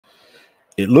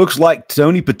It looks like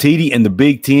Tony Petitti and the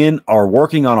Big Ten are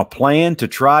working on a plan to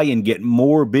try and get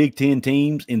more Big Ten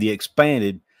teams in the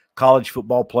expanded college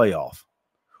football playoff.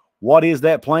 What is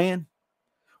that plan?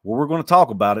 Well, we're going to talk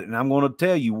about it, and I'm going to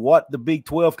tell you what the Big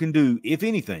 12 can do, if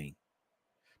anything,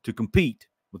 to compete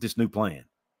with this new plan.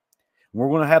 We're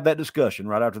going to have that discussion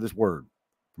right after this word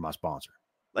from my sponsor.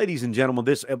 Ladies and gentlemen,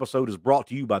 this episode is brought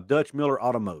to you by Dutch Miller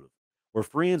Automotive, where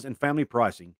friends and family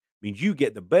pricing means you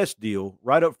get the best deal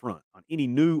right up front on any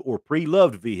new or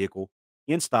pre-loved vehicle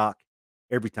in stock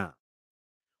every time.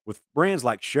 With brands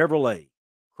like Chevrolet,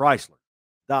 Chrysler,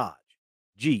 Dodge,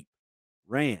 Jeep,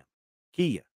 Ram,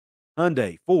 Kia,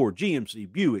 Hyundai, Ford,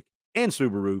 GMC, Buick, and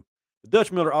Subaru, the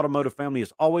Dutch Miller Automotive family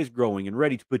is always growing and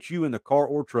ready to put you in the car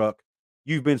or truck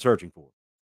you've been searching for.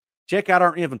 Check out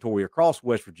our inventory across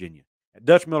West Virginia at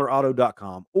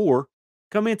DutchMillerAuto.com or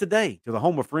come in today to the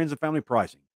home of friends and family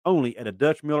pricing, only at a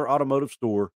Dutch Miller Automotive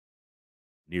store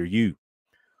near you.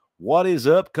 What is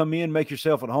up? Come in, make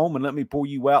yourself at home, and let me pour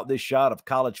you out this shot of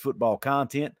college football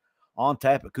content. On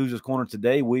tap at Couz's Corner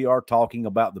today, we are talking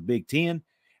about the Big Ten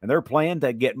and their plan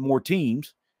to get more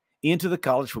teams into the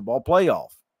college football playoff.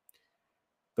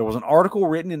 There was an article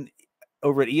written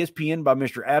over at ESPN by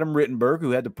Mr. Adam Rittenberg,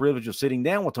 who had the privilege of sitting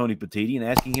down with Tony Petitti and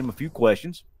asking him a few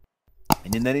questions.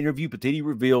 And in that interview, Petitti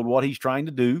revealed what he's trying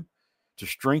to do to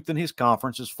strengthen his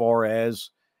conference as far as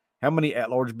how many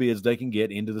at-large bids they can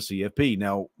get into the CFP.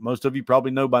 Now, most of you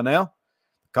probably know by now,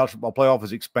 the college football playoff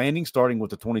is expanding, starting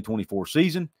with the 2024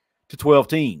 season to 12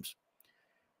 teams.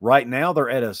 Right now,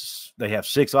 they have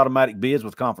 6 automatic bids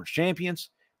with conference champions.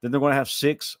 Then they're going to have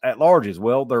 6 at-larges.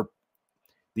 Well,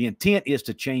 the intent is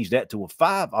to change that to a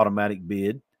 5 automatic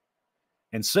bid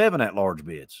and 7 at-large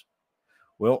bids.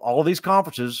 Well, all of these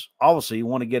conferences obviously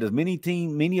want to get as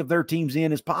many of their teams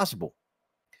in as possible.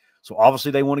 So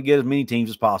obviously they want to get as many teams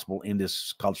as possible in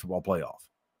this college football playoff.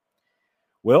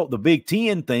 Well, the Big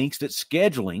Ten thinks that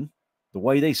scheduling, the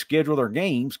way they schedule their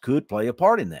games, could play a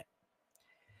part in that.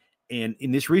 And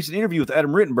in this recent interview with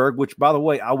Adam Rittenberg, which, by the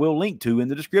way, I will link to in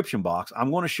the description box,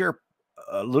 I'm going to share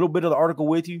a little bit of the article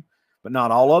with you, but not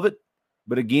all of it.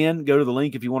 But again, go to the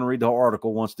link if you want to read the whole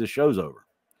article once this show's over.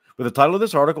 But the title of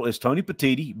this article is Tony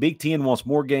Petitti, Big Ten wants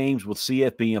more games with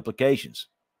CFP implications.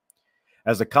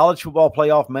 As the College Football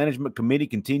Playoff Management Committee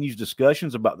continues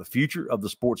discussions about the future of the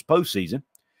sport's postseason,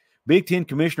 Big Ten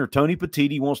Commissioner Tony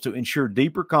Petitti wants to ensure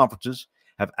deeper conferences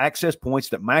have access points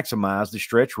that maximize the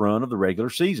stretch run of the regular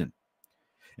season.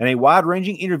 In a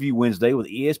wide-ranging interview Wednesday with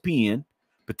ESPN,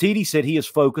 Petitti said he is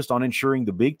focused on ensuring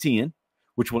the Big Ten,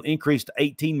 which will increase to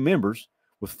 18 members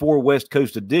with 4 West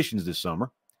Coast additions this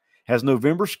summer, has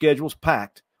November schedules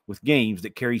packed with games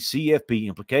that carry CFP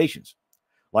implications,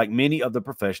 like many of the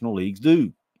professional leagues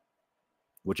do,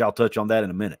 which I'll touch on that in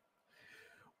a minute.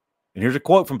 And here's a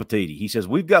quote from Petitti. He says,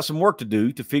 "We've got some work to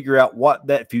do to figure out what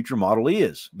that future model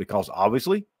is, because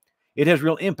obviously it has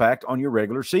real impact on your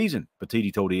regular season,"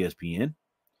 Petitti told ESPN.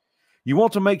 "You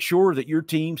want to make sure that your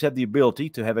teams have the ability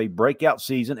to have a breakout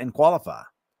season and qualify.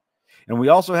 And we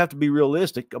also have to be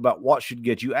realistic about what should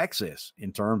get you access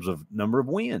in terms of number of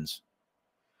wins.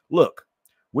 Look,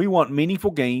 we want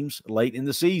meaningful games late in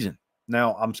the season."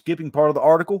 Now, I'm skipping part of the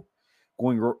article,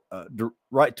 going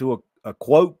right to a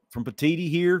quote from Petitti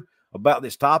here about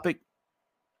this topic.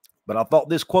 But I thought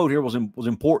this quote here was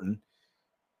important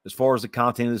as far as the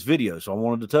content of this video, so I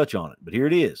wanted to touch on it. But here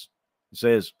it is. It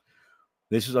says,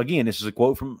 this is a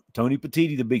quote from Tony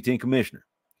Petitti, the Big Ten commissioner.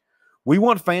 "We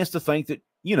want fans to think that,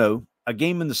 a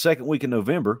game in the second week in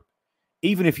November,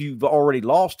 even if you've already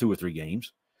lost 2 or 3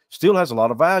 games, still has a lot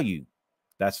of value.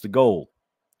 That's the goal.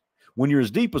 When you're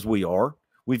as deep as we are,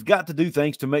 we've got to do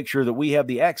things to make sure that we have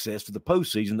the access to the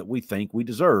postseason that we think we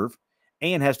deserve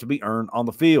and has to be earned on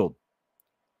the field.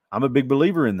 I'm a big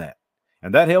believer in that,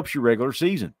 and that helps your regular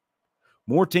season.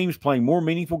 More teams playing more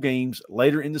meaningful games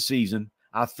later in the season,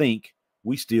 I think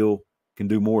we still can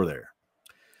do more there."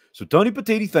 So Tony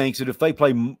Petitti thinks that if they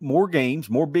play more games,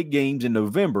 more big games in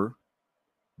November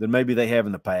than maybe they have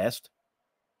in the past,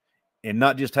 and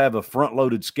not just have a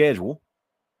front-loaded schedule,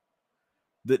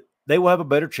 that they will have a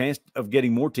better chance of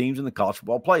getting more teams in the college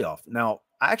football playoff. Now,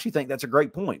 I actually think that's a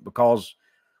great point, because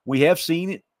we have seen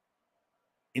it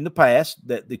in the past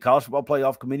that the college football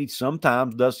playoff committee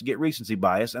sometimes does get recency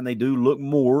bias, and they do look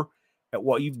more at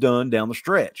what you've done down the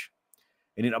stretch.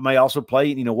 And it may also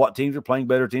play, what teams are playing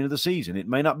better at the end of the season. It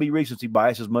may not be recency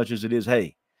bias as much as it is,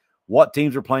 hey, what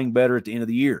teams are playing better at the end of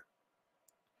the year.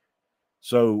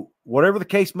 So whatever the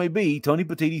case may be, Tony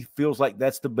Petitti feels like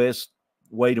that's the best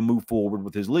way to move forward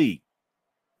with his league.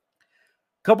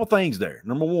 Couple things there.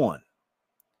 Number one,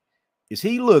 is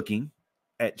he looking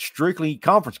at strictly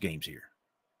conference games here?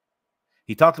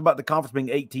 He talked about the conference being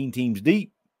 18 teams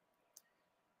deep.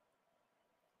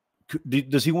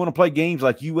 Does he want to play games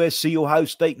like USC, Ohio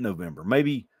State in November?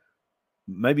 Maybe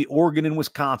Oregon and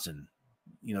Wisconsin.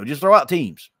 Just throw out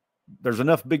teams. There's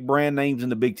enough big brand names in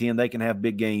the Big Ten. They can have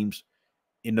big games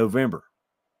in November.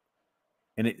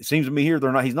 And it seems to me here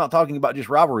he's not talking about just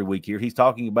rivalry week here. He's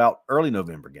talking about early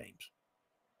November games.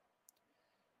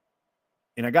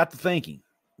 And I got to thinking,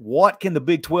 what can the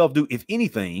Big 12 do, if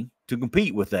anything, to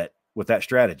compete with that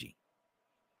strategy?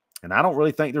 And I don't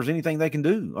really think there's anything they can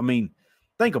do. I mean,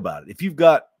 think about it. If you've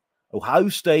got Ohio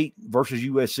State versus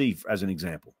USC as an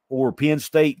example, or Penn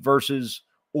State versus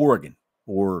Oregon,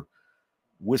 or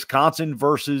Wisconsin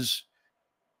versus,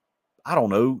 I don't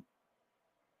know,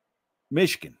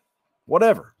 Michigan,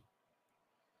 whatever.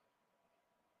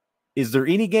 Is there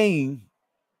any game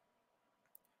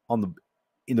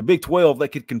in the Big 12 that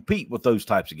could compete with those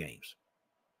types of games,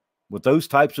 with those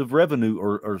types of revenue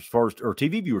or as far as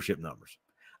TV viewership numbers?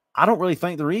 I don't really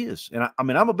think there is. And I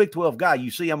mean, I'm a Big 12 guy.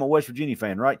 You see, I'm a West Virginia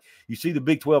fan, right? You see the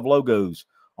Big 12 logos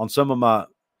on some of my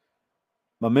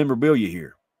memorabilia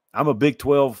here. I'm a Big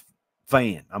 12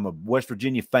 fan. I'm a West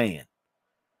Virginia fan.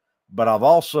 But I've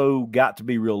also got to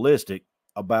be realistic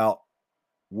about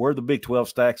where the Big 12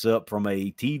 stacks up from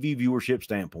a TV viewership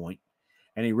standpoint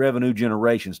and a revenue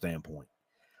generation standpoint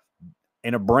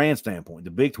and a brand standpoint.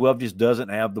 The Big 12 just doesn't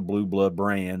have the blue blood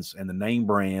brands and the name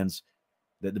brands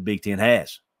that the Big 10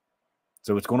 has.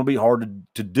 So it's going to be hard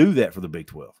to do that for the Big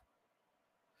 12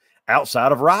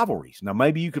 outside of rivalries. Now,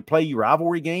 maybe you could play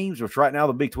rivalry games, which right now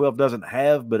the Big 12 doesn't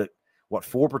have, but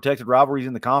 4 protected rivalries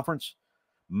in the conference?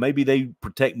 Maybe they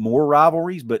protect more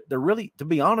rivalries, but they're really, to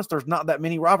be honest, there's not that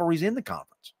many rivalries in the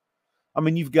conference. I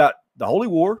mean, you've got the Holy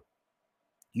War.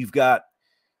 You've got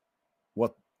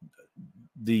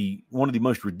one of the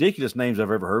most ridiculous names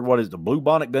I've ever heard. What is the Blue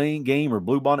Bonnet game or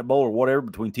Blue Bonnet Bowl or whatever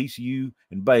between TCU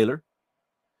and Baylor?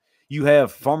 You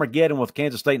have Farmageddon with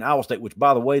Kansas State and Iowa State, which,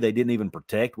 by the way, they didn't even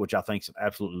protect, which I think is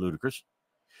absolutely ludicrous.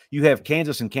 You have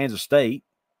Kansas and Kansas State.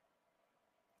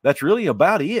 That's really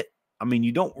about it. I mean,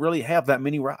 you don't really have that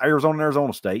many. Arizona and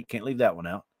Arizona State, can't leave that one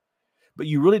out. But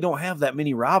you really don't have that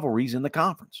many rivalries in the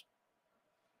conference.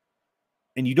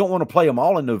 And you don't want to play them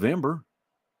all in November.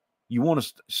 You want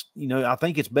to, I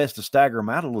think it's best to stagger them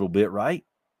out a little bit, right?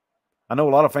 I know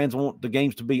a lot of fans want the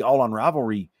games to be all on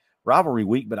rivalry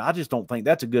week, but I just don't think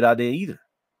that's a good idea either.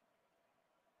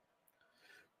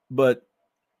 But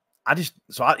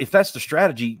if that's the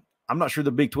strategy, I'm not sure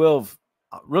the Big 12,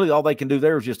 really all they can do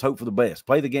there is just hope for the best.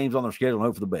 Play the games on their schedule and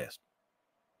hope for the best.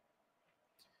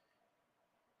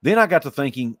 Then I got to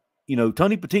thinking,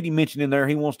 Tony Petitti mentioned in there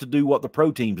he wants to do what the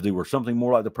pro teams do or something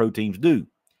more like the pro teams do.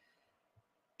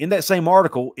 In that same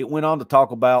article, it went on to talk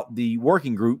about the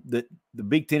working group that the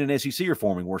Big Ten and SEC are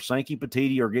forming, where Sankey and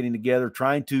Petitti are getting together,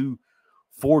 trying to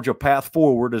forge a path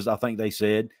forward, as I think they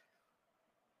said,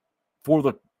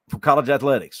 for college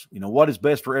athletics. What is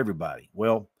best for everybody?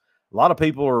 Well, a lot of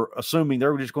people are assuming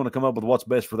they're just going to come up with what's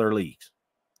best for their leagues.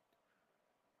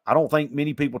 I don't think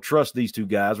many people trust these two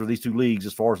guys or these two leagues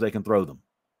as far as they can throw them.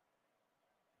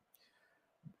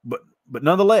 But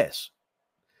nonetheless,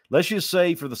 let's just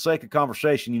say for the sake of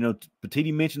conversation,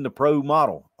 Petitti mentioned the pro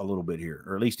model a little bit here,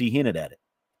 or at least he hinted at it.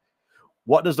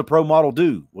 What does the pro model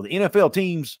do? Well, the NFL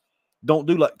teams don't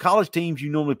do like college teams. You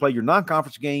normally play your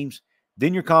non-conference games,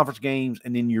 then your conference games,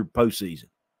 and then your postseason.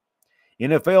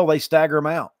 NFL, they stagger them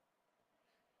out.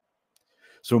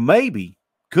 So maybe,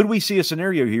 could we see a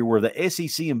scenario here where the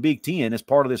SEC and Big Ten, as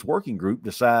part of this working group,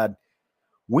 decide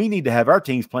we need to have our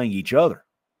teams playing each other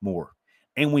more,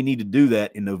 and we need to do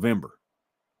that in November?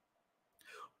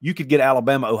 You could get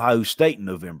Alabama, Ohio State in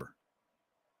November.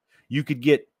 You could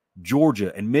get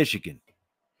Georgia and Michigan.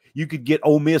 You could get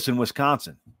Ole Miss and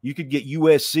Wisconsin. You could get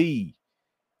USC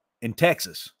and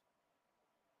Texas.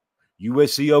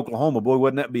 USC, Oklahoma. Boy,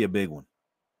 wouldn't that be a big one?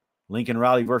 Lincoln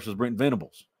Riley versus Brent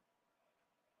Venables.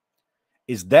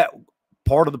 Is that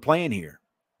part of the plan here?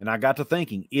 And I got to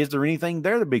thinking, is there anything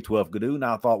there the Big 12 could do? And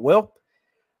I thought, well,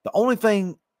 the only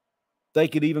thing they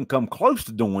could even come close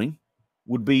to doing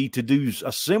would be to do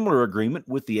a similar agreement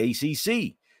with the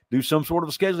ACC, do some sort of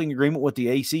a scheduling agreement with the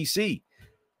ACC.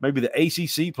 Maybe the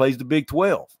ACC plays the Big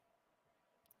 12.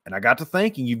 And I got to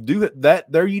thinking, you do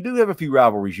have a few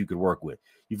rivalries you could work with.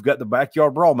 You've got the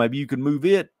backyard brawl. Maybe you could move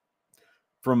it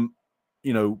from,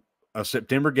 a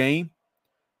September game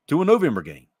to a November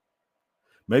game.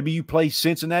 Maybe you play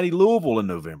Cincinnati, Louisville in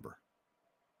November.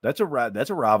 That's a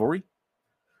rivalry.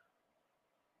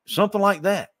 Something like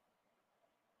that.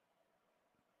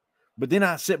 But then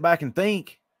I sit back and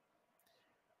think,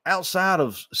 outside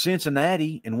of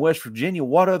Cincinnati and West Virginia,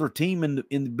 what other team in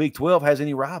the Big 12 has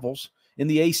any rivals in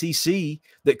the ACC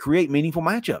that create meaningful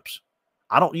matchups.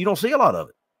 You don't see a lot of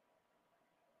it.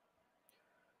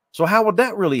 So how would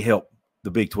that really help the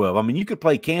Big 12? I mean, you could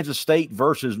play Kansas State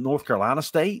versus North Carolina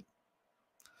State.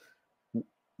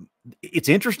 It's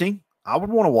interesting. I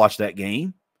would want to watch that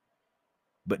game.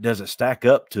 But does it stack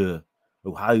up to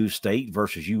Ohio State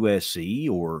versus USC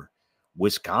or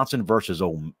Wisconsin versus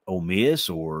Ole Miss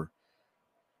or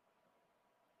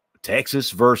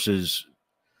Texas versus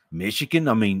Michigan?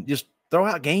 I mean, just throw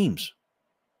out games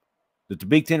that the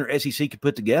Big Ten or SEC could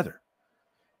put together.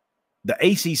 The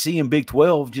ACC and Big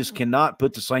 12 just cannot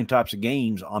put the same types of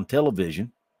games on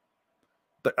television.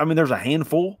 But, I mean, there's a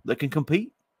handful that can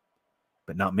compete,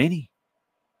 but not many.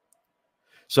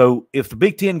 So if the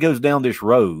Big Ten goes down this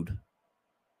road,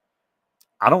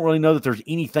 I don't really know that there's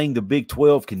anything the Big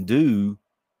 12 can do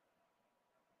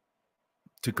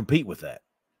to compete with that.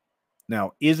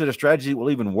 Now, is it a strategy that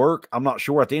will even work? I'm not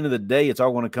sure. At the end of the day, it's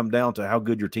all going to come down to how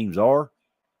good your teams are.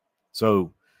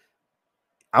 So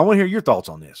I want to hear your thoughts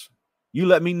on this. You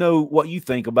let me know what you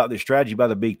think about this strategy by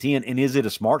the Big Ten, and is it a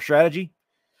smart strategy?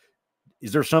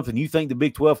 Is there something you think the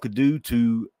Big 12 could do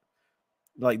to,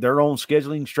 like, their own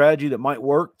scheduling strategy that might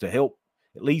work to help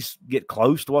at least get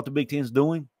close to what the Big Ten is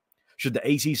doing? Should the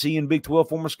ACC and Big 12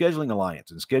 form a scheduling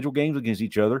alliance and schedule games against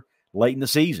each other late in the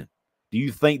season? Do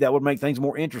you think that would make things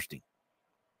more interesting?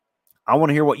 I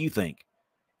want to hear what you think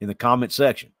in the comment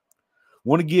section.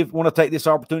 Want to take this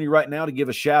opportunity right now to give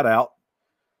a shout out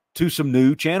to some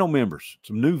new channel members,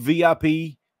 some new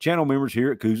VIP channel members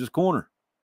here at Couz's Corner.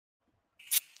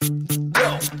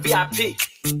 Yo, VIP.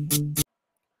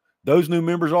 Those new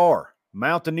members are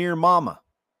Mountaineer Mama,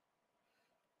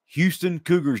 Houston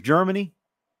Cougars Germany,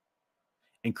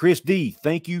 and Chris D.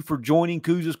 Thank you for joining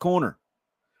Couz's Corner.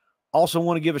 Also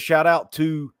want to give a shout out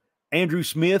to Andrew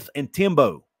Smith and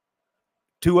Timbo,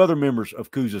 two other members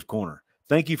of Couz's Corner.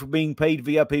 Thank you for being paid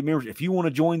VIP members. If you want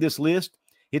to join this list,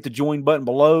 hit the join button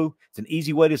below. It's an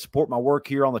easy way to support my work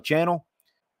here on the channel.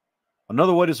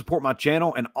 Another way to support my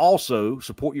channel and also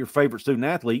support your favorite student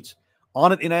athletes,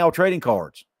 Onnit NIL trading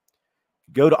cards.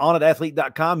 Go to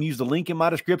onnitathlete.com, use the link in my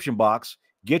description box,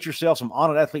 get yourself some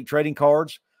Onnit Athlete trading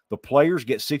cards. The players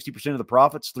get 60% of the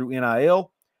profits through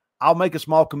NIL. I'll make a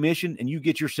small commission, and you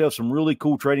get yourself some really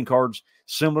cool trading cards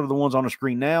similar to the ones on the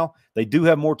screen now. They do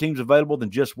have more teams available than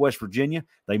just West Virginia.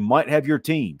 They might have your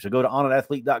team. So go to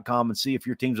onnitathlete.com and see if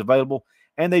your team's available.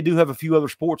 And they do have a few other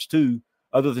sports too,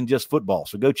 other than just football.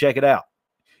 So go check it out.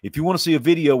 If you want to see a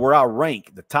video where I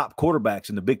rank the top quarterbacks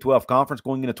in the Big 12 Conference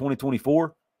going into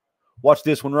 2024, watch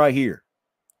this one right here.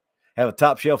 Have a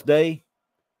top shelf day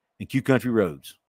and Q Country Roads.